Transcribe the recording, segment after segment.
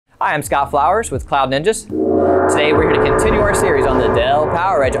Hi, I'm Scott Flowers with Cloud Ninjas. Today we're here to continue our series on the Dell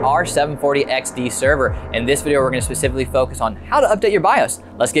PowerEdge R740xd server. In this video, we're going to specifically focus on how to update your BIOS.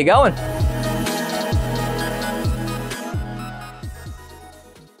 Let's get going.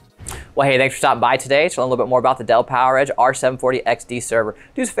 Well, hey, thanks for stopping by today to learn a little bit more about the Dell PowerEdge R740xd server.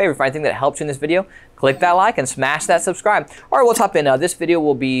 Do us a favor, if anything that helps you in this video, click that like and smash that subscribe. All right, we'll hop in. This video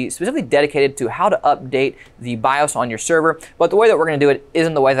will be specifically dedicated to how to update the BIOS on your server, but the way that we're going to do it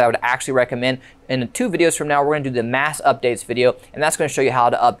isn't the way that I would actually recommend. In 2 videos from now, we're going to do the mass updates video, and that's going to show you how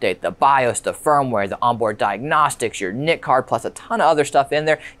to update the BIOS, the firmware, the onboard diagnostics, your NIC card, plus a ton of other stuff in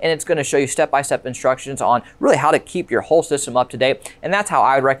there, and it's going to show you step-by-step instructions on really how to keep your whole system up to date, and that's how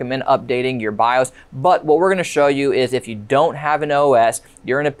I would recommend updating your BIOS. But what we're going to show you is if you don't have an OS,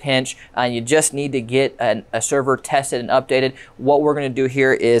 you're in a pinch, and you just need to get a server tested and updated, what we're going to do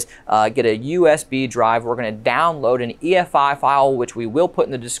here is get a USB drive. We're going to download an EFI file, which we will put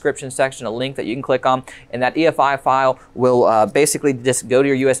in the description section, a link that you can click on, and that EFI file will basically just go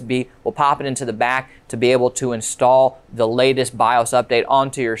to your USB, we'll pop it into the back to be able to install the latest BIOS update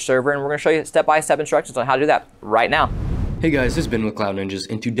onto your server, and we're going to show you step-by-step instructions on how to do that right now. Hey guys, this is Ben with Cloud Ninjas,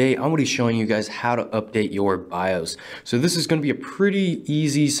 and today I'm going to be showing you guys how to update your BIOS. So this is going to be a pretty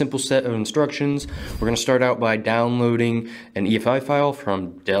easy, simple set of instructions. We're going to start out by downloading an EFI file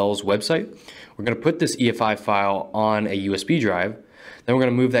from Dell's website. We're going to put this EFI file on a USB drive. Then we're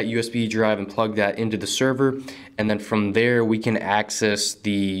going to move that USB drive and plug that into the server, and then from there we can access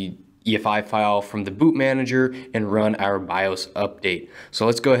the EFI file from the boot manager and run our BIOS update. So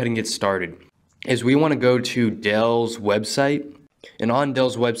let's go ahead and get started. We want to go to Dell's website, and on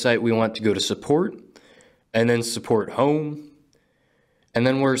Dell's website we want to go to support, and then support home, and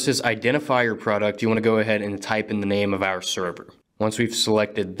then where it says identify your product, you want to go ahead and type in the name of our server. Once we've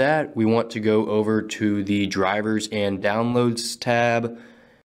selected that, we want to go over to the drivers and downloads tab.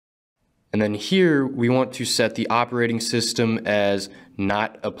 And then here, we want to set the operating system as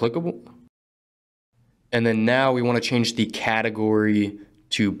not applicable. And then now we want to change the category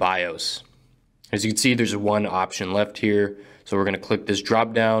to BIOS. As you can see, there's one option left here. So we're going to click this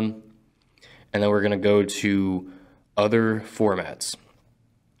drop down, and then we're going to go to other formats.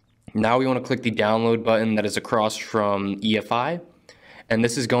 Now we want to click the download button that is across from EFI. And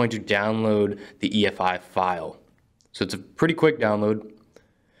this is going to download the EFI file. So it's a pretty quick download.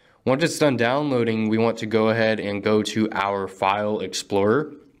 Once it's done downloading, we want to go ahead and go to our file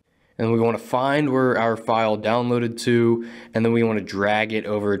explorer. And we want to find where our file downloaded to, and then we want to drag it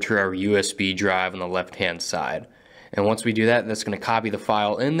over to our USB drive on the left-hand side. And once we do that, that's going to copy the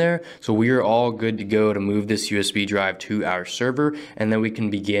file in there. So we are all good to go to move this USB drive to our server, and then we can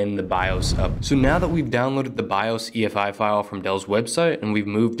begin the BIOS up. So now that we've downloaded the BIOS EFI file from Dell's website and we've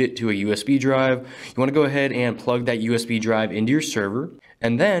moved it to a USB drive, you want to go ahead and plug that USB drive into your server,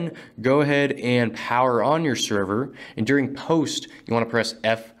 and then go ahead and power on your server. And during post, you want to press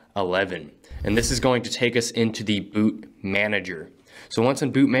F11. And this is going to take us into the boot manager. So once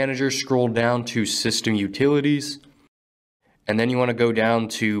in boot manager, scroll down to system utilities, and then you want to go down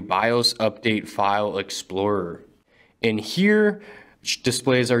to BIOS Update File Explorer. In here, which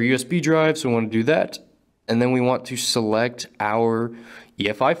displays our USB drive, so we want to do that. And then we want to select our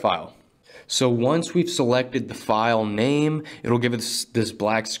EFI file. So once we've selected the file name, it'll give us this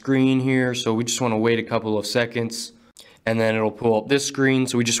black screen here. So we just want to wait a couple of seconds, and then it'll pull up this screen.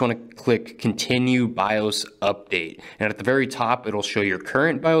 So we just want to click Continue BIOS Update. And at the very top, it'll show your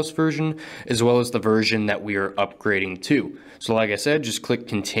current BIOS version, as well as the version that we are upgrading to. So like I said, just click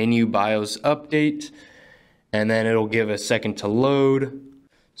Continue BIOS Update, and then it'll give a second to load.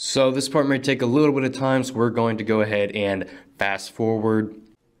 So this part may take a little bit of time, so we're going to go ahead and fast forward.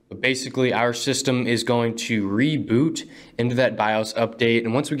 But basically, our system is going to reboot into that BIOS update.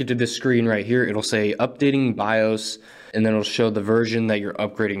 And once we get to this screen right here, it'll say Updating BIOS, and then it'll show the version that you're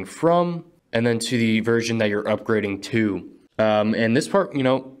upgrading from, and then to the version that you're upgrading to. And this part, you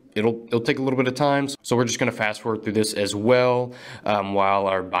know, it'll take a little bit of time, so we're just going to fast forward through this as well while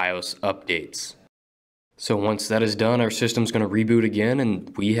our BIOS updates. So once that is done, our system's going to reboot again,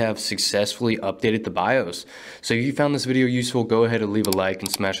 and we have successfully updated the BIOS. So if you found this video useful, go ahead and leave a like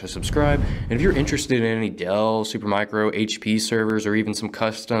and smash the subscribe. And if you're interested in any Dell, Supermicro, HP servers, or even some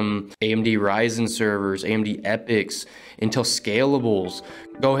custom AMD Ryzen servers, AMD Epics, Intel Scalables,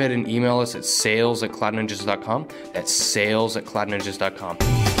 go ahead and email us at sales@cloudninjas.com. That's sales@cloudninjas.com.